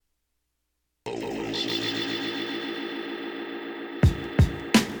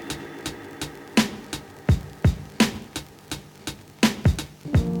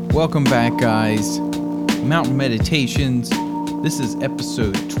Welcome back, guys. Mountain Meditations. This is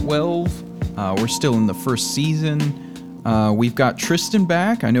episode 12. We're still in the first season. We've got Tristan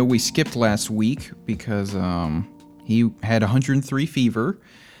back. I know we skipped last week because he had 103 fever,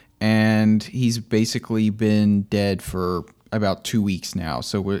 and he's basically been dead for about 2 weeks now.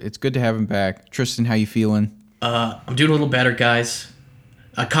 So it's good to have him back. Tristan, how you feeling? I'm doing a little better, guys.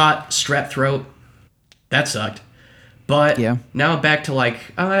 I caught strep throat. That sucked. But Yeah. now I'm back to I'm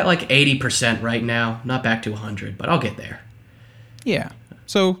at 80% right now. Not back to 100, but I'll get there. Yeah.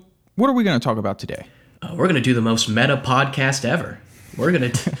 So what are we going to talk about today? We're going to do the most meta podcast ever. We're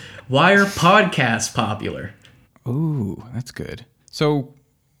going to... Why are podcasts popular? Ooh, that's good. So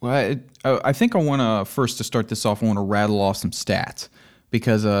I think I want to, first to start this off, I want to rattle off some stats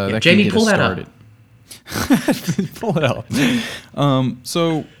because that Jamie, can get pull us that started. up. Pull it out.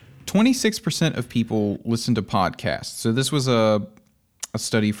 So 26% of people listen to podcasts. So this was a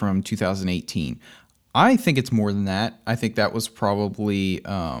study from 2018. I think it's more than that. I think that was probably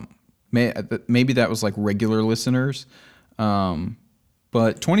maybe that was like regular listeners. But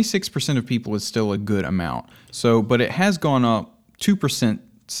 26% of people is still a good amount. So, but it has gone up 2%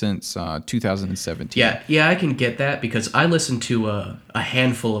 since 2017. Yeah, I can get that because I listen to a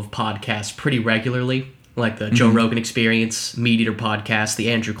handful of podcasts pretty regularly, like the Joe Rogan Experience, Meat Eater Podcast, the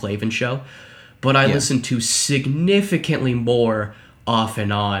Andrew Klavan Show. But I listen to significantly more off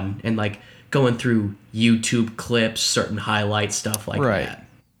and on, and like going through YouTube clips, certain highlight stuff like that.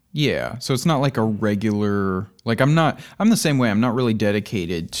 Yeah, so it's not like a regular, like I'm the same way. I'm not really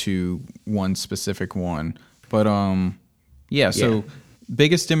dedicated to one specific one. But so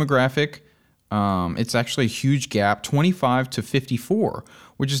biggest demographic, it's actually a huge gap, 25 to 54,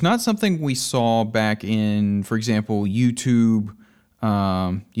 which is not something we saw back in, for example, YouTube,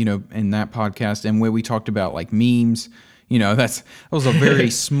 in that podcast, and where we talked about like memes. That was a very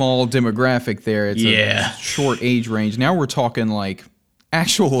small demographic there. It's a short age range. Now we're talking like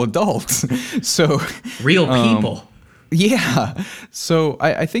actual adults. So real people. Yeah. So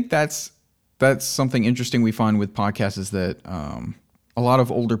I think that's something interesting we find with podcasts is that a lot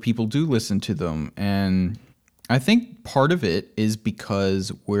of older people do listen to them. And I think part of it is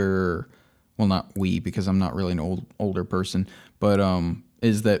because not we, because I'm not really an older person, but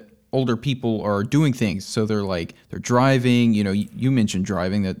is that older people are doing things. So they're driving, you mentioned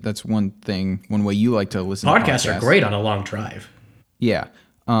driving. That's one way you like to listen to podcasts. Podcasts are great on a long drive. Yeah.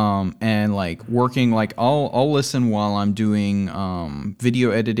 And like working, like I'll listen while I'm doing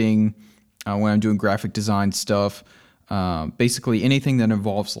video editing, when I'm doing graphic design stuff, basically anything that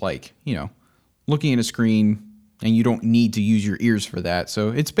involves looking at a screen, and you don't need to use your ears for that. So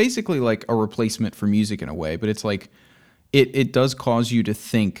it's basically like a replacement for music in a way, but it's like it does cause you to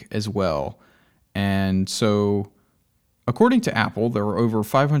think as well. And so according to Apple, there are over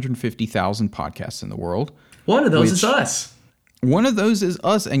 550,000 podcasts in the world. One of those is us. One of those is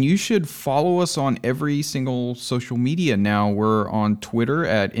us, and you should follow us on every single social media now. We're on Twitter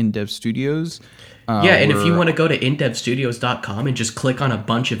at InDev Studios. And if you want to go to indevstudios.com and just click on a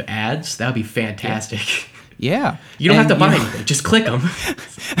bunch of ads, that would be fantastic. Yeah. You don't have to buy anything. Just click them.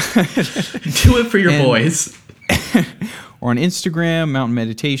 Do it for your boys. We're on Instagram, Mountain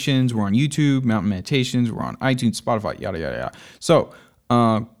Meditations. We're on YouTube, Mountain Meditations. We're on iTunes, Spotify, yada, yada, yada. So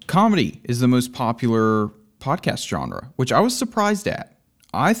comedy is the most popular podcast genre, which I was surprised at.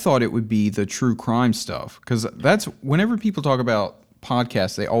 I thought it would be the true crime stuff, because that's whenever people talk about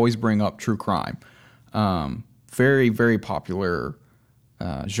podcasts, they always bring up true crime. Very, very popular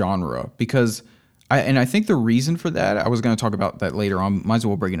genre, because I think the reason for that, I was going to talk about that later on, might as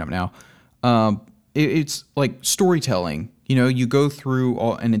well bring it up now. It's like storytelling. You go through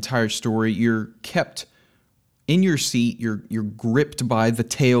an entire story, you're kept in your seat, you're gripped by the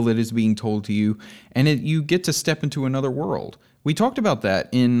tale that is being told to you, and you get to step into another world. We talked about that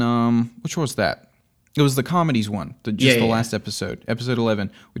in which was that? It was the comedies one, the last episode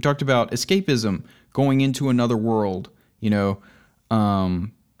 11. We talked about escapism, going into another world. It's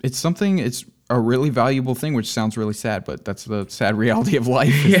a really valuable thing, which sounds really sad, but that's the sad reality of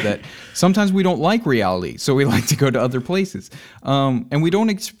life, is that sometimes we don't like reality, so we like to go to other places. And we don't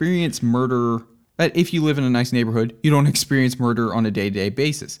experience murder. If you live in a nice neighborhood, you don't experience murder on a day-to-day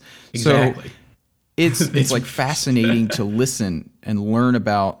basis. Exactly. So it's like fascinating to listen and learn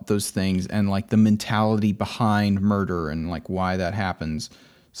about those things and like the mentality behind murder and like why that happens.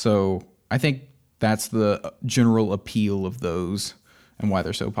 So I think that's the general appeal of those and why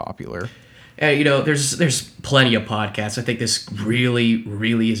they're so popular. And there's plenty of podcasts. I think this really,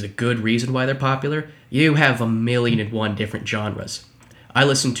 really is a good reason why they're popular. You have 1,000,001 different genres. I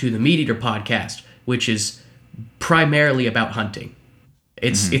listen to the Meat Eater podcast, which is primarily about hunting.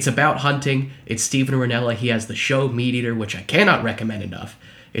 It's about hunting. It's Steven Rinella. He has the show Meat Eater, which I cannot recommend enough.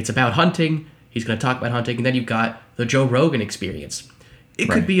 It's about hunting. He's going to talk about hunting. And then you've got the Joe Rogan Experience. It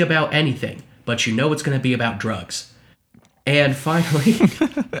could be about anything, but it's going to be about drugs. And finally,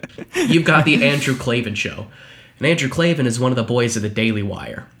 you've got the Andrew Klavan Show. And Andrew Klavan is one of the boys of the Daily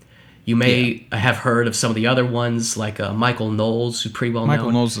Wire. You may have heard of some of the other ones, like Michael Knowles, who's pretty well known.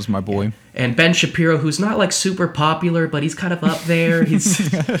 Michael Knowles is my boy. And Ben Shapiro, who's not like super popular, but he's kind of up there. He's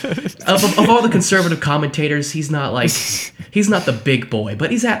of all the conservative commentators, he's not the big boy,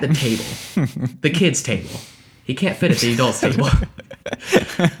 but he's at the table, the kids' table. He can't fit at the adults' table.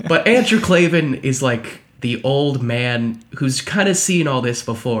 But Andrew Klavan is like the old man who's kind of seen all this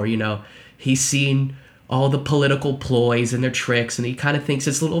before. He's seen all the political ploys and their tricks, and he kind of thinks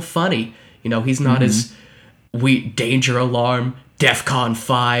it's a little funny. He's not as danger alarm, DEFCON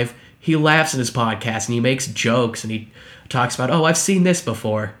 5. He laughs in his podcast, and he makes jokes, and he talks about, I've seen this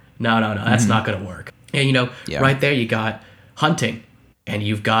before. No, that's not going to work. And, right there you got hunting, and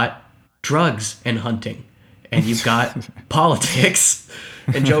you've got drugs and hunting, and you've got politics.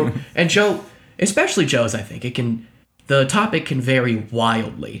 And Joe, especially Joe's, I think, the topic can vary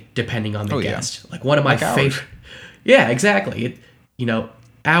wildly depending on the guest. Like one of my favorite. Yeah, exactly.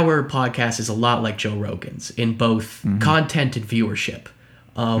 Our podcast is a lot like Joe Rogan's in both content and viewership.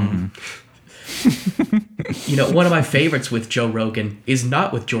 One of my favorites with Joe Rogan is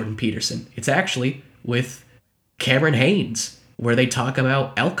not with Jordan Peterson. It's actually with Cameron Haynes, where they talk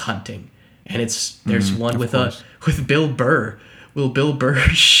about elk hunting. And there's one with Bill Burr. Will Bill Burr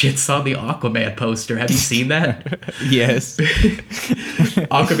shits on the Aquaman poster. Have you seen that? Yes.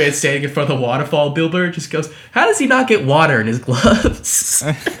 Aquaman standing in front of the waterfall. Bill Burr just goes, how does he not get water in his gloves?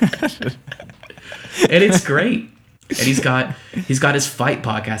 And it's great. And he's got his fight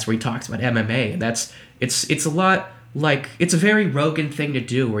podcast where he talks about MMA, and it's a lot like, it's a very Rogan thing to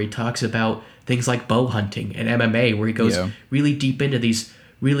do, where he talks about things like bow hunting and MMA, where he goes really deep into these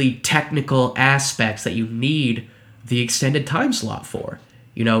really technical aspects that you need the extended time slot for.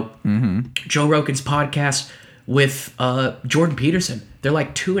 Joe Rogan's podcast with Jordan Peterson, they're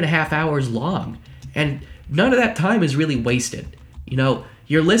like 2.5 hours long, and none of that time is really wasted.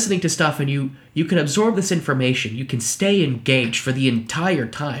 You're listening to stuff, and you can absorb this information. You can stay engaged for the entire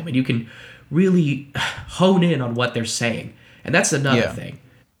time, and you can really hone in on what they're saying. And that's another thing.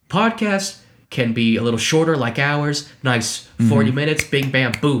 Podcasts can be a little shorter, like ours. Nice 40 minutes, bing,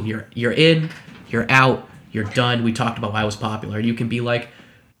 bam, boom. You're in, you're out, you're done. We talked about why it was popular. You can be like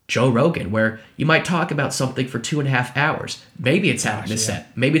Joe Rogan, where you might talk about something for 2.5 hours. Maybe it's out of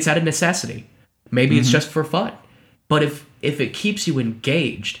maybe it's out of necessity. Maybe it's just for fun. But if it keeps you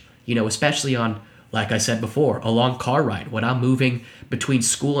engaged, especially on, like I said before, a long car ride, when I'm moving between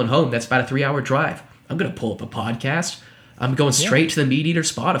school and home, that's about a 3-hour drive. I'm going to pull up a podcast. I'm going straight to the Meat Eater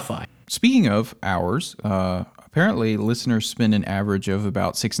Spotify. Speaking of hours, apparently listeners spend an average of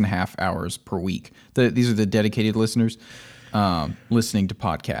about 6.5 hours per week. These are the dedicated listeners listening to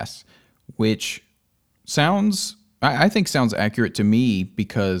podcasts, which I think sounds accurate to me,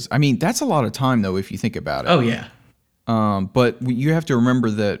 because, that's a lot of time, though, if you think about it. Oh, yeah. But you have to remember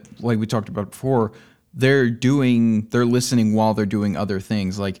that, like we talked about before, they're listening while they're doing other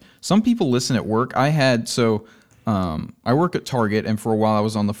things. Like, some people listen at work. I work at Target, and for a while I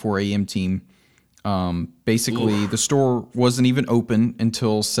was on the 4 a.m. team. Basically, the store wasn't even open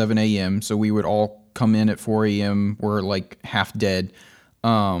until 7 a.m., so we would all come in at 4 a.m. We're like half dead.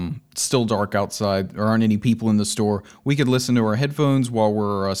 Still dark outside. There aren't any people in the store. We could listen to our headphones while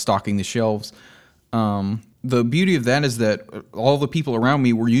we're stocking the shelves. The beauty of that is that all the people around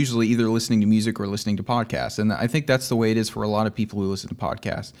me were usually either listening to music or listening to podcasts, and I think that's the way it is for a lot of people who listen to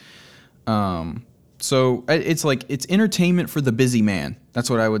podcasts. So it's entertainment for the busy man. That's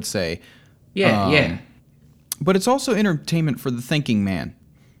what I would say. Yeah. But it's also entertainment for the thinking man.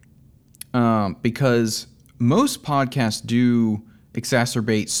 Because most podcasts do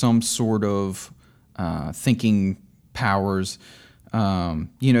exacerbate some sort of thinking powers.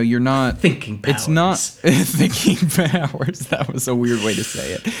 You're not thinking powers. It's not thinking powers. That was a weird way to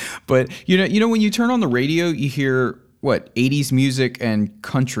say it. But when you turn on the radio, you hear 80s music and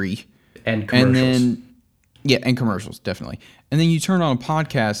country and commercials. And commercials, definitely. And then you turn on a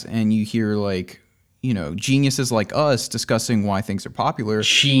podcast and you hear geniuses like us discussing why things are popular.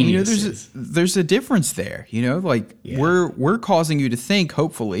 Geniuses. There's a difference there. We're causing you to think,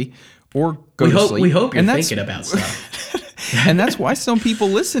 hopefully, or go to sleep. We hope you're thinking about stuff. And that's why some people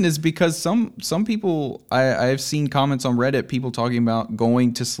listen, is because some people, I've seen comments on Reddit, people talking about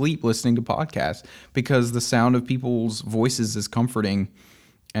going to sleep listening to podcasts because the sound of people's voices is comforting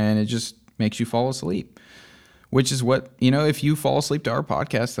and it just makes you fall asleep. Which is what, if you fall asleep to our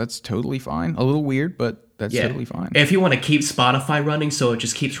podcast, that's totally fine. A little weird, but that's totally fine. If you want to keep Spotify running so it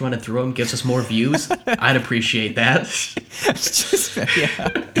just keeps running through them, gives us more views, I'd appreciate that.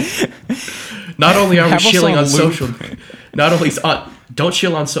 Not only are we shilling on social, don't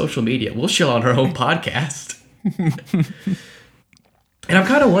shill on social media, we'll shill on our own podcast. And I'm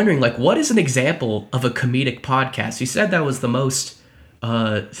kind of wondering, what is an example of a comedic podcast? You said that was the most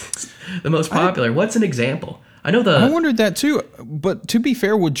popular. What's an example? I wondered that too, but to be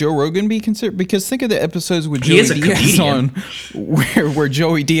fair, would Joe Rogan be considered? Because think of the episodes with Joey Diaz on, where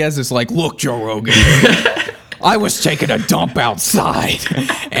Joey Diaz is like, "Look, Joe Rogan, I was taking a dump outside,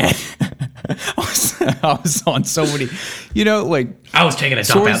 and I was on so many, I was taking a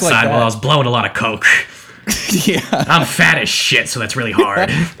dump outside while I was blowing a lot of coke. Yeah, I'm fat as shit, so that's really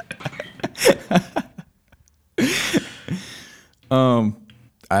hard."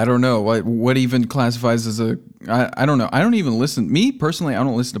 I don't know what even classifies as a. I don't know. I don't even listen. Me personally, I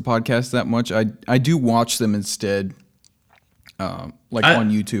don't listen to podcasts that much. I do watch them instead, on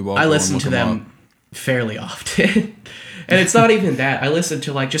YouTube. I listen to them fairly often, and it's not even that. I listen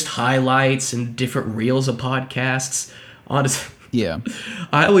to just highlights and different reels of podcasts. Honestly, yeah.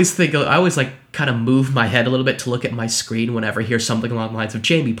 I always kind of move my head a little bit to look at my screen whenever I hear something along the lines of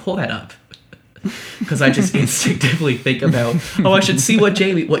 "Jamie, pull that up." Because I just instinctively think about, I should see what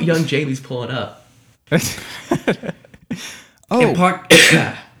young Jamie's pulling up.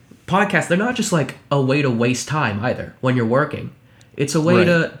 Podcasts, they're not just a way to waste time either when you're working. It's a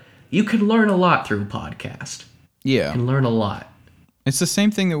way you can learn a lot through podcast. Yeah. You can learn a lot. It's the same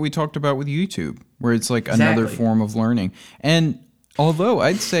thing that we talked about with YouTube, where it's another form of learning. And although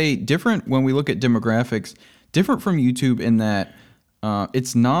I'd say different when we look at demographics, different from YouTube in that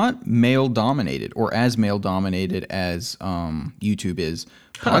it's not male dominated or as male dominated as YouTube is.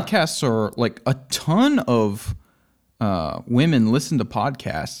 Podcasts are a ton of women listen to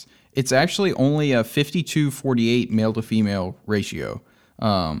podcasts. It's actually only a 52-48 male to female ratio.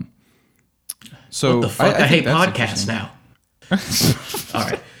 So what the fuck? I hate podcasts now. All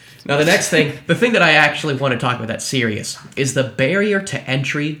right. Now the thing that I actually want to talk about that's serious is the barrier to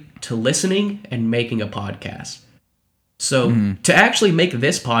entry to listening and making a podcast. So to actually make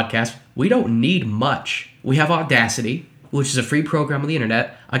this podcast, we don't need much. We have Audacity, which is a free program on the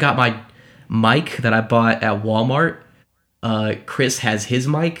internet. I got my mic that I bought at Walmart. Chris has his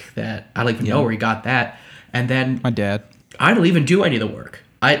mic that I don't even know where he got that. And then my dad. I don't even do any of the work.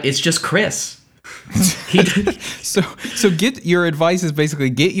 It's just Chris. So get your advice is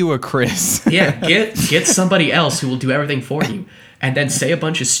basically get you a Chris. Yeah, get somebody else who will do everything for you, and then say a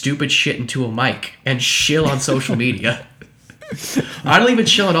bunch of stupid shit into a mic and shill on social media. I don't even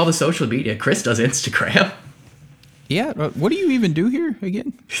chill on all the social media. Chris does Instagram. Yeah, what do you even do here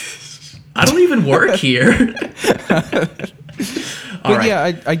again? I don't even work here. But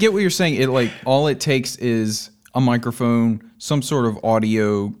yeah, I get what you're saying. It all it takes is a microphone, some sort of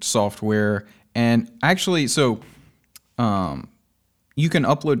audio software, and actually, so you can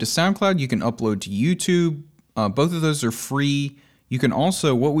upload to SoundCloud, you can upload to YouTube. Both of those are free. You can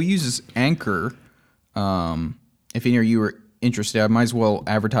also, what we use is Anchor. If any of you are interested, I might as well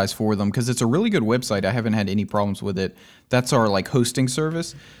advertise for them because it's a really good website. I haven't had any problems with it. That's our hosting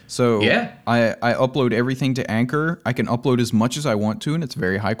service. So yeah. I upload everything to Anchor. I can upload as much as I want to, and it's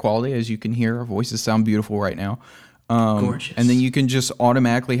very high quality. As you can hear, our voices sound beautiful right now. Gorgeous. And then you can just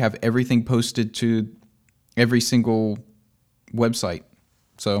automatically have everything posted to every single website.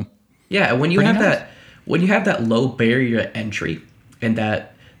 So yeah, when you have that low barrier to entry, and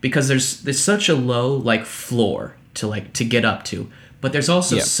that because there's such a low floor to get up to, but there's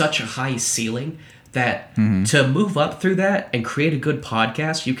also such a high ceiling that to move up through that and create a good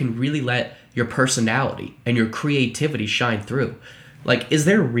podcast, you can really let your personality and your creativity shine through. Is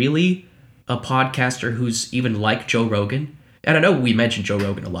there really a podcaster who's even like Joe Rogan? And I know we mentioned Joe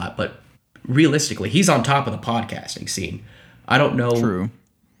Rogan a lot, but realistically, he's on top of the podcasting scene. I don't know. True.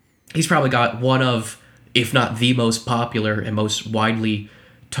 He's probably got one of, if not the most popular and most widely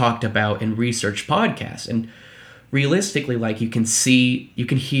talked about and researched podcasts. And realistically, you can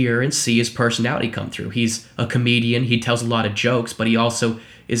hear and see his personality come through. He's a comedian. He tells a lot of jokes, but he also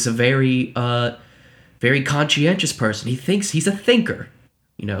is a very, very conscientious person. He thinks he's a thinker.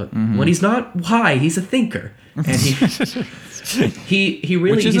 When he's not high, he's a thinker, and he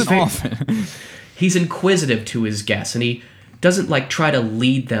really Which isn't often. He's inquisitive to his guests, and doesn't like try to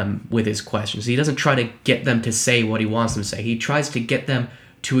lead them with his questions. He doesn't try to get them to say what he wants them to say. He tries to get them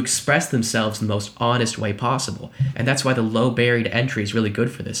to express themselves in the most honest way possible. And that's why the low barrier to entry is really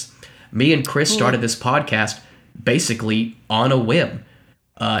good for this. Me and Chris started this podcast basically on a whim.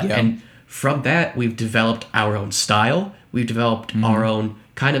 And from that, we've developed our own style. We've developed our own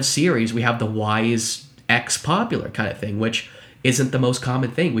kind of series. We have the Why is X popular kind of thing, which isn't the most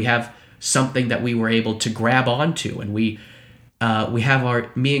common thing. We have something that we were able to grab onto, and we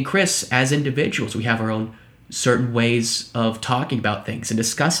have me and Chris as individuals, we have our own certain ways of talking about things and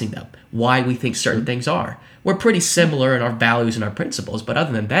discussing them, why we think certain things are. We're pretty similar in our values and our principles, but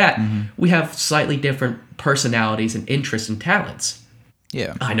other than that, we have slightly different personalities and interests and talents.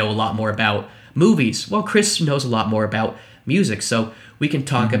 Yeah. I know a lot more about movies. Well, Chris knows a lot more about music, so we can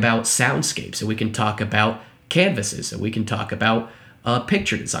talk about soundscapes, and we can talk about canvases, and we can talk about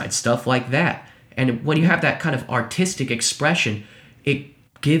picture design, stuff like that. And when you have that kind of artistic expression, it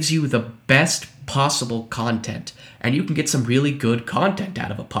gives you the best possible content, and you can get some really good content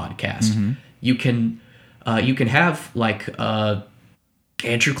out of a podcast. You can have like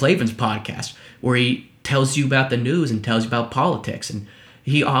Andrew Klavan's podcast, where he tells you about the news and tells you about politics, and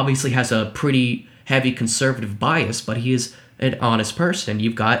he obviously has a pretty heavy conservative bias, but he is an honest person.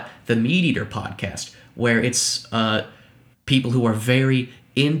 You've got the Meat Eater podcast, where it's people who are very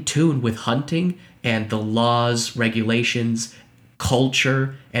in tune with hunting and the laws, regulations,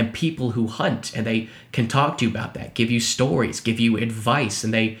 culture, and people who hunt, and they can talk to you about that, give you stories, give you advice,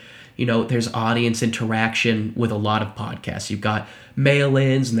 and they, there's audience interaction with a lot of podcasts. You've got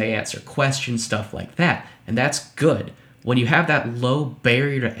mail-ins, and they answer questions, stuff like that, and that's good. When you have that low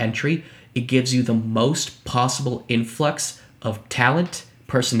barrier to entry, it gives you the most possible influx of talent,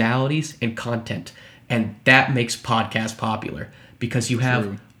 personalities, and content, and that makes podcasts popular, because you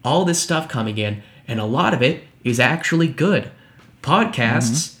have all this stuff coming in, and a lot of it is actually good.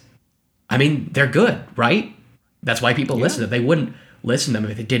 Podcasts, I mean, they're good, right? That's why people listen to them. They wouldn't listen to them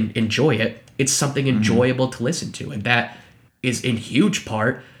if they didn't enjoy it. It's something enjoyable to listen to, and that is in huge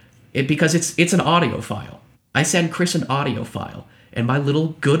part because it's an audio file. I send Chris an audio file, and my little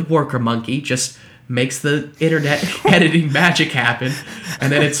good worker monkey just makes the internet editing magic happen,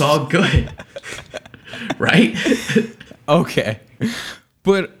 and then it's all good. Right? Okay.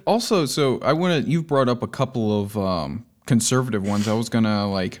 But also, so you've brought up a couple of conservative ones. I was going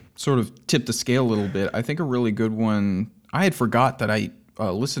to sort of tip the scale a little bit. I think a really good one, I had forgot that I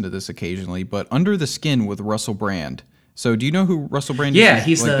listen to this occasionally, but Under the Skin with Russell Brand. So do you know who Russell Brand is? Yeah,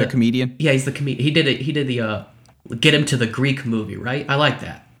 he's the comedian. Yeah, he's the comedian. He did the Get Him to the Greek movie, right? I like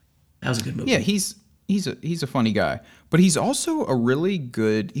that. That was a good movie. Yeah, he's a funny guy, but he's also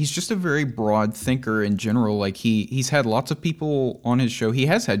he's just a very broad thinker in general. Like he's had lots of people on his show. He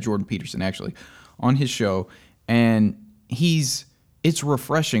has had Jordan Peterson actually on his show, and it's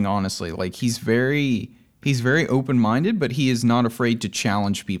refreshing, honestly. Like he's very open-minded, but he is not afraid to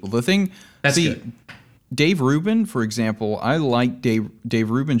challenge people. That's good. Dave Rubin, for example, I like Dave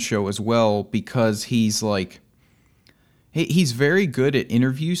Rubin's show as well, because he's very good at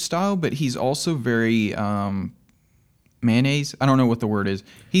interview style, but he's also very mayonnaise. I don't know what the word is.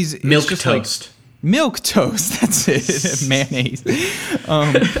 Milk toast. Milk toast. That's it. Mayonnaise.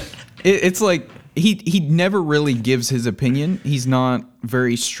 It's like he never really gives his opinion. He's not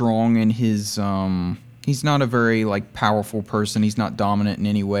very strong in his. He's not a very powerful person. He's not dominant in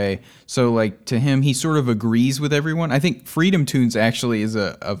any way. So to him, he sort of agrees with everyone. I think Freedom Tunes actually is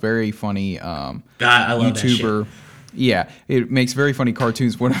a very funny I love YouTuber. That shit. Yeah, it makes very funny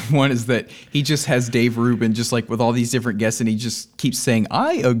cartoons. One is that he just has Dave Rubin just with all these different guests, and he just keeps saying,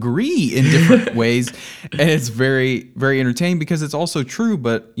 "I agree" in different ways, and it's very, very entertaining because it's also true.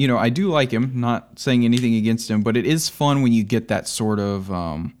 But I do like him. Not saying anything against him, but it is fun when you get that sort of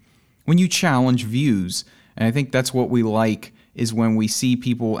when you challenge views, and I think that's what we like is when we see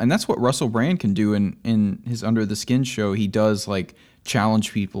people, and that's what Russell Brand can do in his Under the Skin show. He does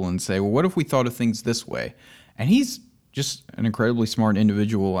challenge people and say, "Well, what if we thought of things this way?" And he's just an incredibly smart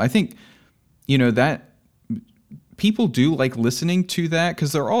individual. I think, that people do like listening to that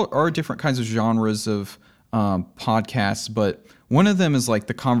because there are different kinds of genres of podcasts, but one of them is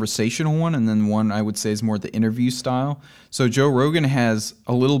the conversational one, and then one I would say is more the interview style. So Joe Rogan has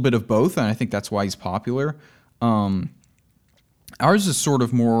a little bit of both, and I think that's why he's popular. Ours is sort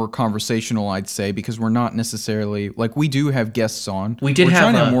of more conversational, I'd say, because we're not necessarily we do have guests on. We're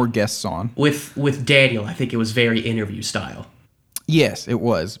trying to have more guests on. With Daniel, I think it was very interview style. Yes, it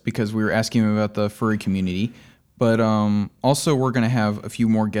was, because we were asking him about the furry community. But also we're going to have a few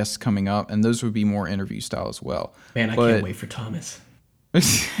more guests coming up, and those would be more interview style as well. Man, I can't wait for Thomas.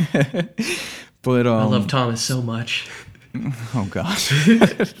 But I love Thomas so much. Oh gosh.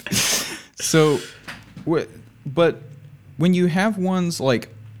 So, but when you have ones like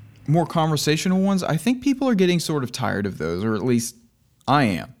more conversational ones, I think people are getting sort of tired of those, or at least I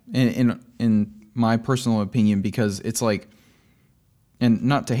am, in my personal opinion, because it's like, and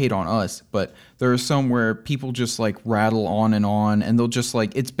not to hate on us, but there are some where people just like rattle on, and they'll just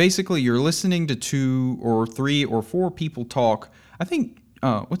like, it's basically you're listening to 2 or 3 or 4 people talk. I think,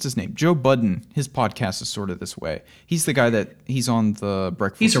 what's his name? Joe Budden. His podcast is sort of this way. He's the guy he's on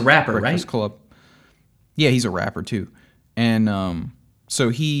the He's a rapper, Breakfast right? Club. Yeah, he's a rapper too. And so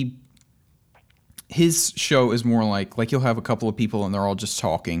his show is more like he'll have a couple of people and they're all just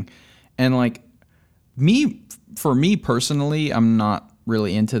talking. And like for me personally, I'm not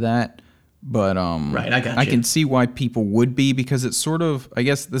really into that, but Right, I got I you. can see why people would be, because it's sort of, I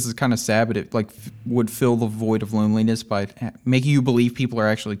guess this is kind of sad, but it like would fill the void of loneliness by making you believe people are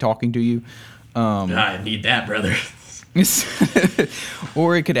actually talking to you. I need that, brother.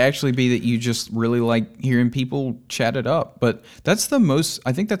 Or it could actually be that you just really like hearing people chat it up. But I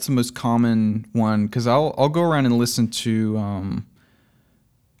think that's the most common one, because I'll go around and listen to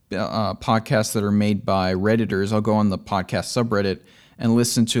podcasts that are made by Redditors. I'll go on the podcast subreddit and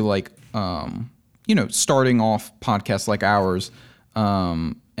listen to like, starting off podcasts like ours,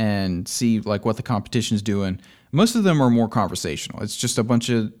 and see like what the competition's doing. Most of them are more conversational. It's just a bunch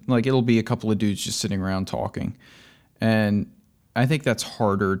of like, it'll be a couple of dudes just sitting around talking. And I think that's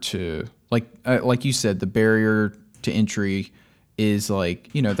harder to like you said, the barrier to entry is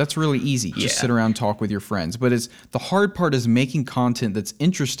like, that's really easy. Just sit around and talk with your friends. But the hard part is making content that's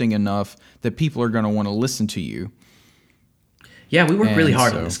interesting enough that people are going to want to listen to you. Yeah, we work really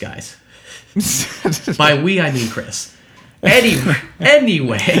hard on this, guys. By we, I mean Chris.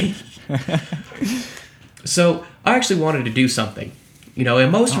 Anyway. So I actually wanted to do something.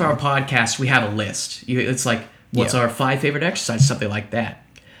 In most of our podcasts, we have a list. It's like, what's our 5 favorite exercises, something like that.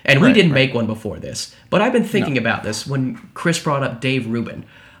 And we didn't make one before this. But I've been thinking about this when Chris brought up Dave Rubin.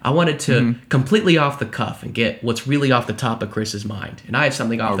 I wanted to completely off the cuff and get what's really off the top of Chris's mind. And I have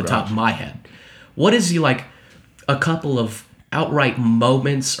something off the top of my head. What is like a couple of outright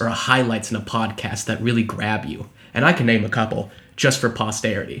moments or highlights in a podcast that really grab you? And I can name a couple just for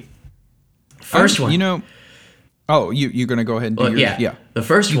posterity. First one. You're going to go ahead and do yours? Yeah. The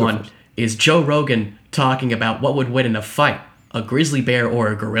first one is Joe Rogan talking about what would win in a fight, a grizzly bear or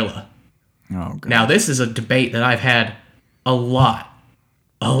a gorilla. Oh, God. Now, this is a debate that I've had a lot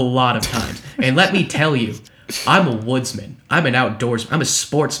of times. And let me tell you, I'm a woodsman. I'm an outdoorsman. I'm a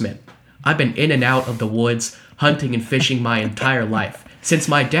sportsman. I've been in and out of the woods, hunting and fishing my entire life. Since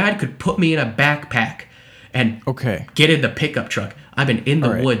my dad could put me in a backpack and get in the pickup truck, I've been in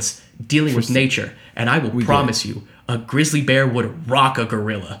the woods dealing with nature. And I will promise you, a grizzly bear would rock a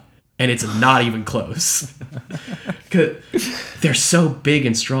gorilla. And it's not even close. They're so big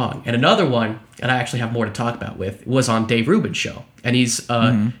and strong. And another one, and I actually have more to talk about with, was on Dave Rubin's show. And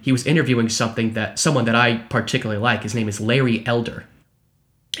he was interviewing someone that I particularly like. His name is Larry Elder.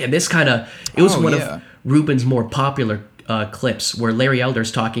 And this it was one of Rubin's more popular clips where Larry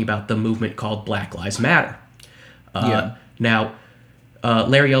Elder's talking about the movement called Black Lives Matter. Now,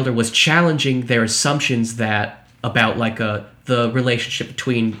 Larry Elder was challenging their assumptions about the relationship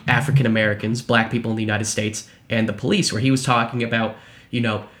between African Americans, black people in the United States, and the police, where he was talking about,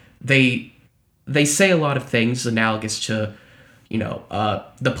 they say a lot of things analogous to,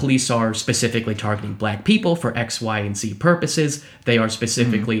 the police are specifically targeting black people for X, Y, and Z purposes. They are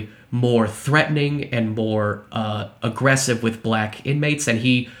specifically more threatening and more aggressive with black inmates. And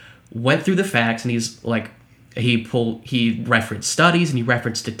he went through the facts, and he's like, he referenced studies and he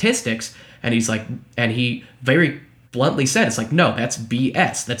referenced statistics, and he's like, and he very bluntly said, it's like, no, that's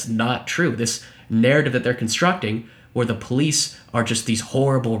BS. That's not true. This narrative that they're constructing where the police are just these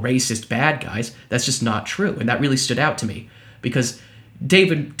horrible, racist bad guys, that's just not true. And that really stood out to me because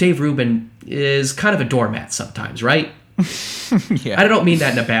Dave Rubin is kind of a doormat sometimes, right? I don't mean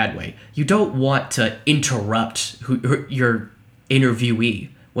that in a bad way. You don't want to interrupt your interviewee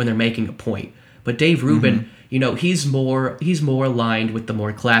when they're making a point. But Dave Rubin, he's more aligned with the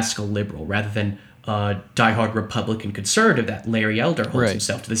more classical liberal rather than diehard Republican conservative that Larry Elder holds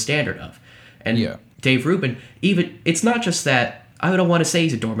himself to the standard of. And Dave Rubin, it's not just that, I don't want to say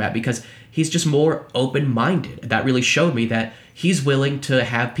he's a doormat because he's just more open-minded. That really showed me that he's willing to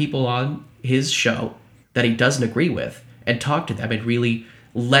have people on his show that he doesn't agree with and talk to them and really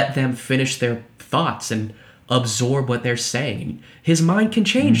let them finish their thoughts and absorb what they're saying. His mind can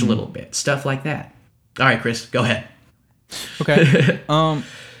change a little bit, stuff like that. All right, Chris, go ahead. Okay.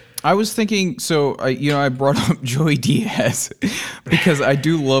 I was thinking, so I brought up Joey Diaz because I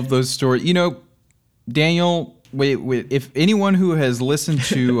do love those stories. Daniel, if anyone who has listened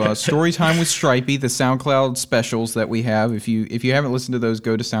to Storytime with Stripey, the SoundCloud specials that we have, if you haven't listened to those,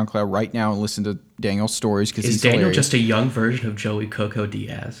 go to SoundCloud right now and listen to Daniel's stories because he's Is Daniel hilarious. just a young version of Joey Coco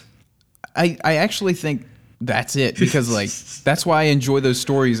Diaz? I actually think that's it, because like that's why I enjoy those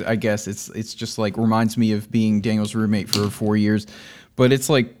stories. I guess it's just like reminds me of being Daniel's roommate for 4 years, but it's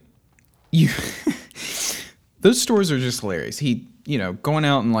like you those stories are just hilarious. He going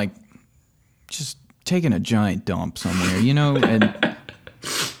out and like just taking a giant dump somewhere, and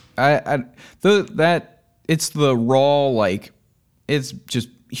it's the raw, like it's just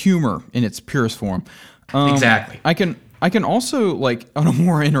humor in its purest form. Exactly. I can also, like, on a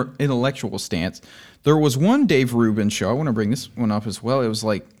more intellectual stance, there was one Dave Rubin show. I want to bring this one up as well. It was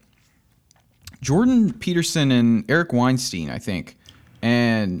like Jordan Peterson and Eric Weinstein, I think.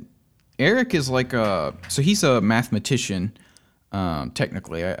 And Eric is like so he's a mathematician,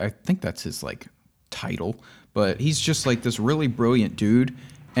 technically. I think that's his, like, title. But he's just, like, this really brilliant dude.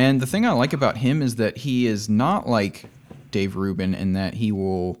 And the thing I like about him is that he is not like Dave Rubin in that he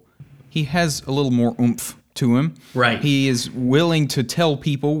has a little more oomph to him. Right. He is willing to tell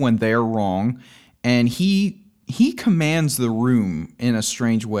people when they're wrong, and he commands the room in a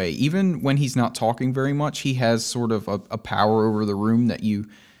strange way. Even when he's not talking very much, he has sort of a power over the room that you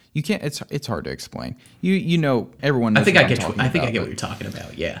can't. It's hard to explain. Everyone knows. I get what you're talking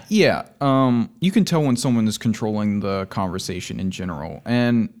about. Yeah. Yeah. You can tell when someone is controlling the conversation in general,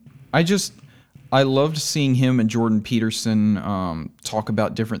 and I loved seeing him and Jordan Peterson talk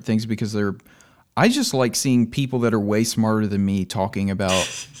about different things, because I just like seeing people that are way smarter than me talking about,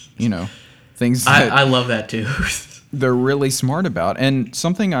 things that I love that too. they're really smart about. And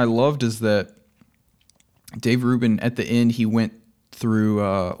something I loved is that Dave Rubin, at the end, he went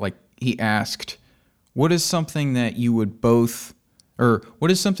through, he asked, what is something that you would what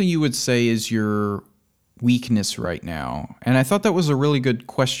is something you would say is your weakness right now? And I thought that was a really good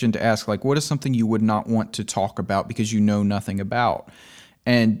question to ask. Like, what is something you would not want to talk about because you know nothing about?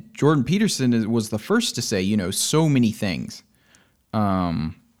 And Jordan Peterson was the first to say, so many things.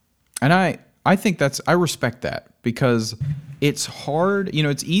 And I think I respect that, because it's hard.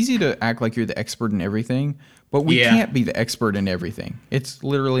 It's easy to act like you're the expert in everything, but we can't be the expert in everything. It's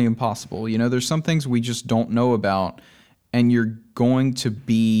literally impossible. There's some things we just don't know about, and you're going to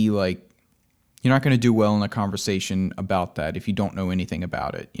be like, you're not going to do well in a conversation about that if you don't know anything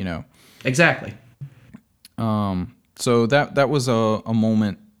about it, Exactly. So that was a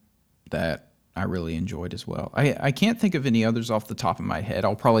moment that I really enjoyed as well. I can't think of any others off the top of my head.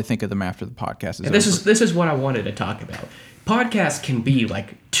 I'll probably think of them after the podcast is over. This is what I wanted to talk about. Podcasts can be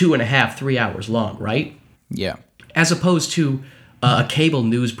like 2.5, 3 hours long, right? Yeah. As opposed to a cable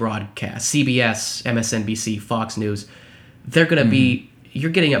news broadcast, CBS, MSNBC, Fox News, they're going to be, you're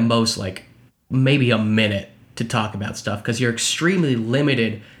getting at most like maybe a minute to talk about stuff, because you're extremely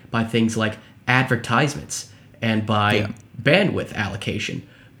limited by things like advertisements and by bandwidth allocation.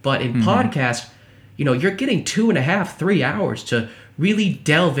 But in podcast, you're getting 2.5, 3 hours to really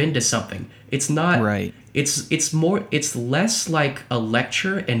delve into something. It's not right. It's less like a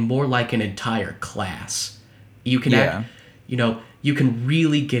lecture and more like an entire class. You can you can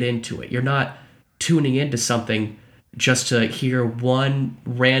really get into it. You're not tuning into something just to hear one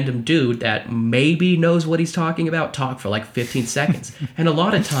random dude that maybe knows what he's talking about talk for like 15 seconds. And a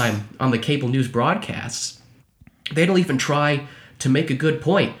lot of time on the cable news broadcasts, they don't even try to make a good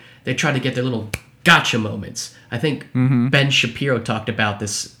point. They try to get their little gotcha moments. I think Ben Shapiro talked about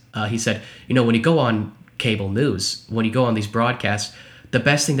this. He said, when you go on cable news, when you go on these broadcasts, the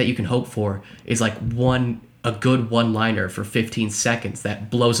best thing that you can hope for is like a good one-liner for 15 seconds that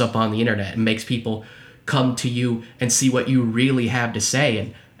blows up on the internet and makes people come to you and see what you really have to say,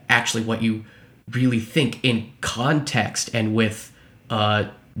 and actually what you really think in context and with a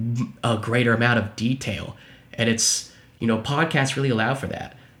greater amount of detail. And it's, podcasts really allow for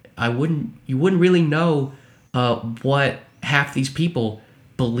that. You wouldn't really know what half these people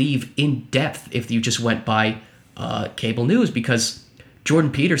believe in depth if you just went by cable news, because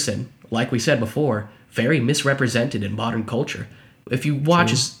Jordan Peterson, like we said before, very misrepresented in modern culture. If you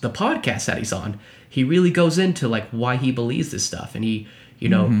watch the podcast that he's on, he really goes into like why he believes this stuff, and he,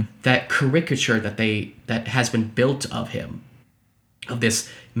 that caricature that has been built of him, of this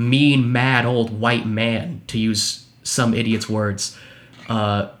mean, mad old white man, to use some idiot's words,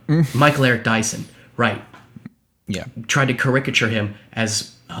 Michael Eric Dyson, right? Yeah. Tried to caricature him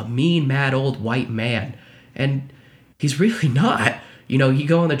as a mean, mad old white man, and he's really not. You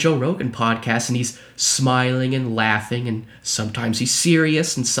go on the Joe Rogan podcast and he's smiling and laughing, and sometimes he's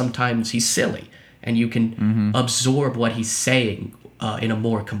serious and sometimes he's silly, and you can absorb what he's saying in a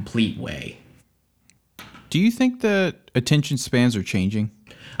more complete way. Do you think that attention spans are changing?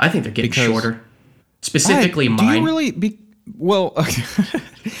 I think they're getting shorter. Specifically mine. Do you really? Well,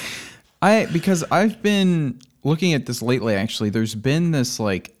 because I've been looking at this lately. Actually, there's been this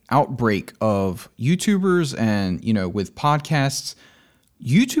like outbreak of YouTubers, and with podcasts,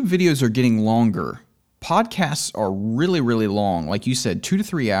 YouTube videos are getting longer. Podcasts are really, really long. Like you said, 2 to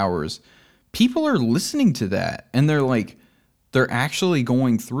 3 hours. People are listening to that, and they're actually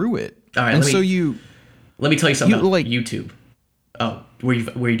going through it. All right, and let me tell you something about YouTube. Oh, were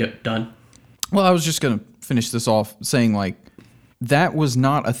you done? Well, I was just going to finish this off saying, like, that was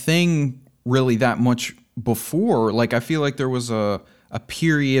not a thing really that much before. Like, I feel like there was a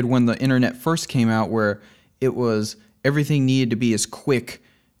period when the internet first came out where it was everything needed to be as quick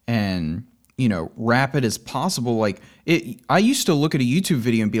and, rapid as possible. Like, I used to look at a YouTube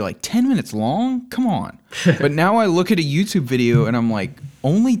video and be like, 10 minutes long? Come on. But now I look at a YouTube video and I'm like,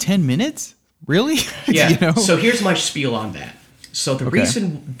 only 10 minutes? Really? Yeah. So here's my spiel on that. So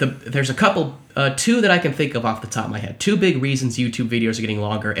reason there's a couple, two that I can think of off the top of my head. Two big reasons YouTube videos are getting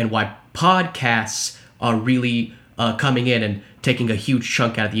longer and why podcasts are really coming in and taking a huge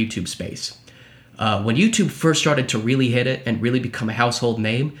chunk out of the YouTube space. When YouTube first started to really hit it and really become a household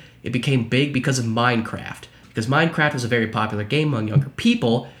name, it became big because of Minecraft. Because Minecraft was a very popular game among younger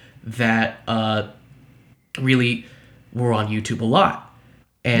people that really were on YouTube a lot.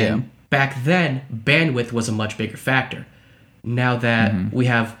 And back then, bandwidth was a much bigger factor. Now that we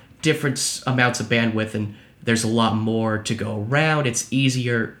have different amounts of bandwidth and there's a lot more to go around, it's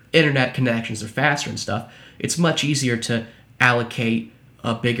easier, internet connections are faster and stuff, it's much easier to allocate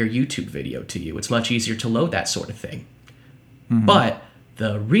a bigger YouTube video to you. It's much easier to load that sort of thing. But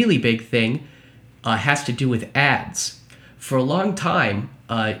the really big thing has to do with ads. For a long time,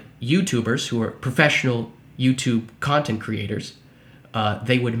 YouTubers who are professional YouTube content creators,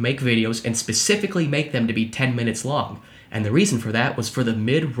 they would make videos and specifically make them to be 10 minutes long. And the reason for that was for the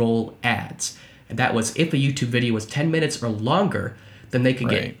mid-roll ads. And that was if a YouTube video was 10 minutes or longer, then they could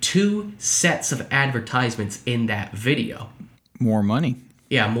get 2 sets of advertisements in that video. More money.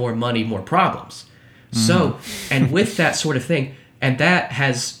 Yeah, more money, more problems. So, and with that sort of thing, and that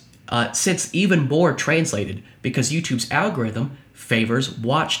has since even more translated because YouTube's algorithm favors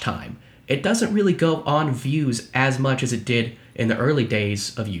watch time. It doesn't really go on views as much as it did in the early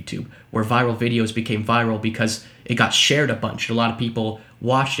days of YouTube, where viral videos became viral because it got shared a bunch. A lot of people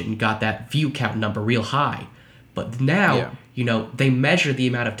watched it and got that view count number real high. But now, they measure the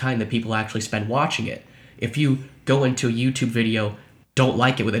amount of time that people actually spend watching it. If you go into a YouTube video, don't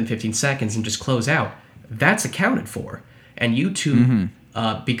like it within 15 seconds and just close out, that's accounted for. And YouTube,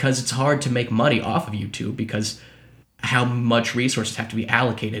 because it's hard to make money off of YouTube because how much resources have to be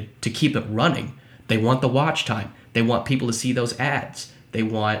allocated to keep it running. They want the watch time. They want people to see those ads. They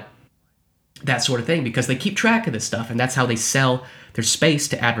want that sort of thing because they keep track of this stuff, and that's how they sell their space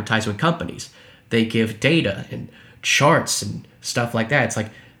to advertisement companies. They give data and charts and stuff like that. It's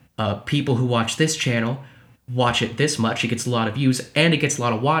like people who watch this channel watch it this much, it gets a lot of views, and it gets a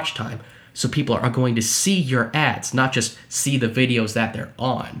lot of watch time. So people are going to see your ads, not just see the videos that they're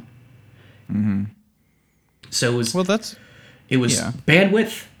on. So it was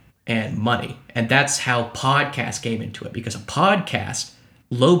bandwidth and money. And that's how podcasts came into it. Because a podcast,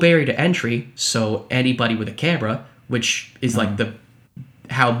 low barrier to entry, so anybody with a camera, which is like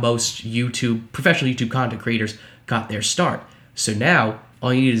how most professional YouTube content creators got their start. So now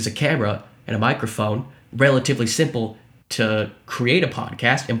all you need is a camera and a microphone, relatively simple to create a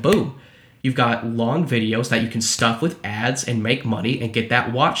podcast, and boom, you've got long videos that you can stuff with ads and make money and get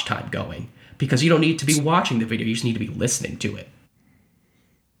that watch time going. Because you don't need to be watching the video, you just need to be listening to it.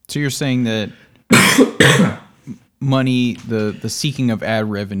 So you're saying that money, the seeking of ad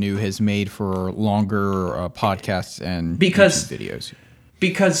revenue has made for longer podcasts and YouTube videos.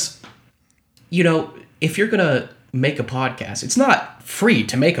 Because, if you're going to make a podcast, it's not free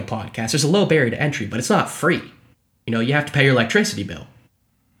to make a podcast. There's a low barrier to entry, but it's not free. You have to pay your electricity bill.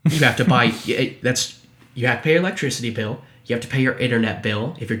 You have to buy, you have to pay your electricity bill. You have to pay your internet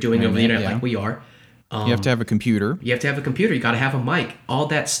bill if you're doing it over the internet like we are. You have to have a computer. You got to have a mic. All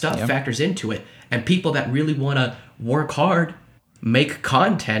that stuff factors into it. And people that really want to work hard, make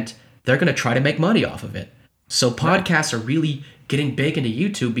content, they're going to try to make money off of it. So podcasts are really getting big into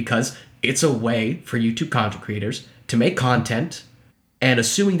YouTube because it's a way for YouTube content creators to make content. And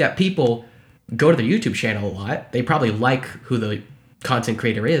assuming that people go to their YouTube channel a lot, they probably like who the content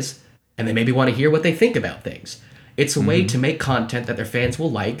creator is, and they maybe want to hear what they think about things. It's a way to make content that their fans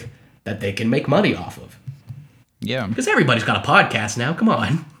will like, that they can make money off of. Yeah. Because everybody's got a podcast now. Come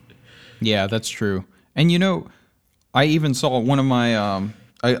on. Yeah, that's true. And I even saw one of my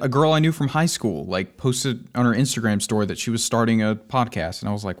a girl I knew from high school like posted on her Instagram story that she was starting a podcast, and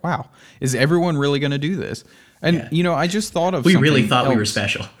I was like, wow, is everyone really going to do this? And I just thought of we really thought else. We were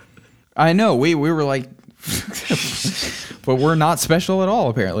special. I know we were like, but we're not special at all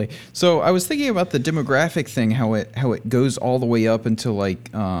apparently. So I was thinking about the demographic thing, how it goes all the way up until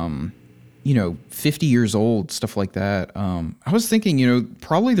like 50 years old, stuff like that. I was thinking,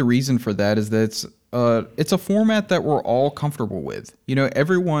 probably the reason for that is that it's a format that we're all comfortable with.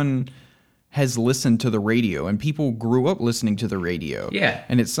 Everyone has listened to the radio, and people grew up listening to the radio. Yeah.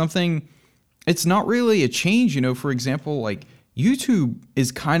 And it's not really a change. For example, like YouTube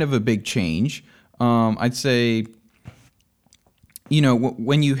is kind of a big change. I'd say,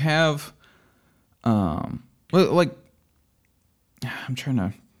 when you have, like, I'm trying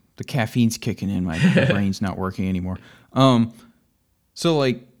to, the caffeine's kicking in, my brain's not working anymore. So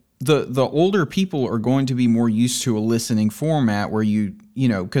like the older people are going to be more used to a listening format where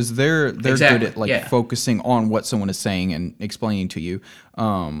because they're Exactly. good at like focusing on what someone is saying and explaining to you.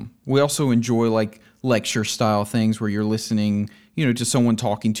 We also enjoy like lecture style things where you're listening, to someone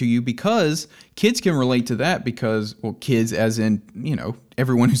talking to you, because kids can relate to that because, well, kids as in,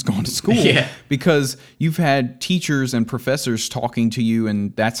 everyone who's gone to school, because you've had teachers and professors talking to you,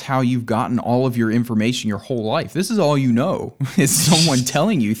 and that's how you've gotten all of your information your whole life. This is all you know is someone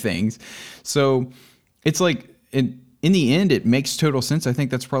telling you things. So it's like, in the end, it makes total sense. I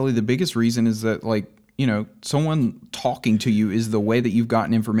think that's probably the biggest reason is that, like, someone talking to you is the way that you've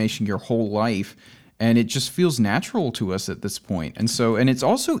gotten information your whole life. And it just feels natural to us at this point. And it's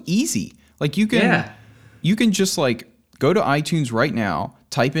also easy. Like you can just like go to iTunes right now,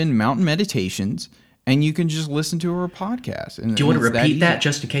 type in Mountain Meditations, and you can just listen to our podcast. And, do you want to repeat that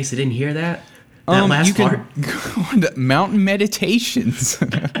just in case I didn't hear that? That last part? Go on to Mountain Meditations.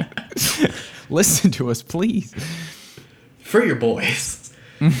 Listen to us, please. For your boys.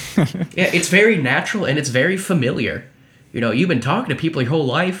 Yeah, it's very natural and it's very familiar. You've been talking to people your whole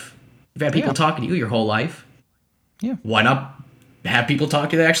life. You've had people talking to you your whole life. Yeah. Why not have people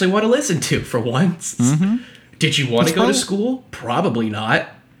talk you that actually want to listen to for once? Mm-hmm. Did you want to go to school? Probably not.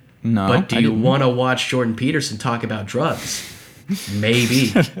 No. But do you want to watch Jordan Peterson talk about drugs?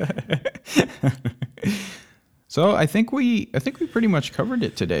 Maybe. So I think we pretty much covered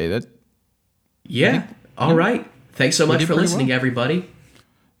it today. All right. Thanks so much for listening, everybody.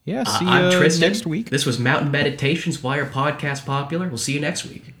 Yeah, see you I'm Tristan. Next week. This was Mountain Meditations. Why are podcasts popular? We'll see you next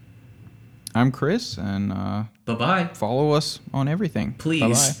week. I'm Chris, and bye-bye. Follow us on everything. Please.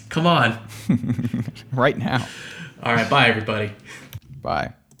 Bye-bye. Come on. Right now. All right, bye, everybody.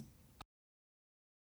 Bye.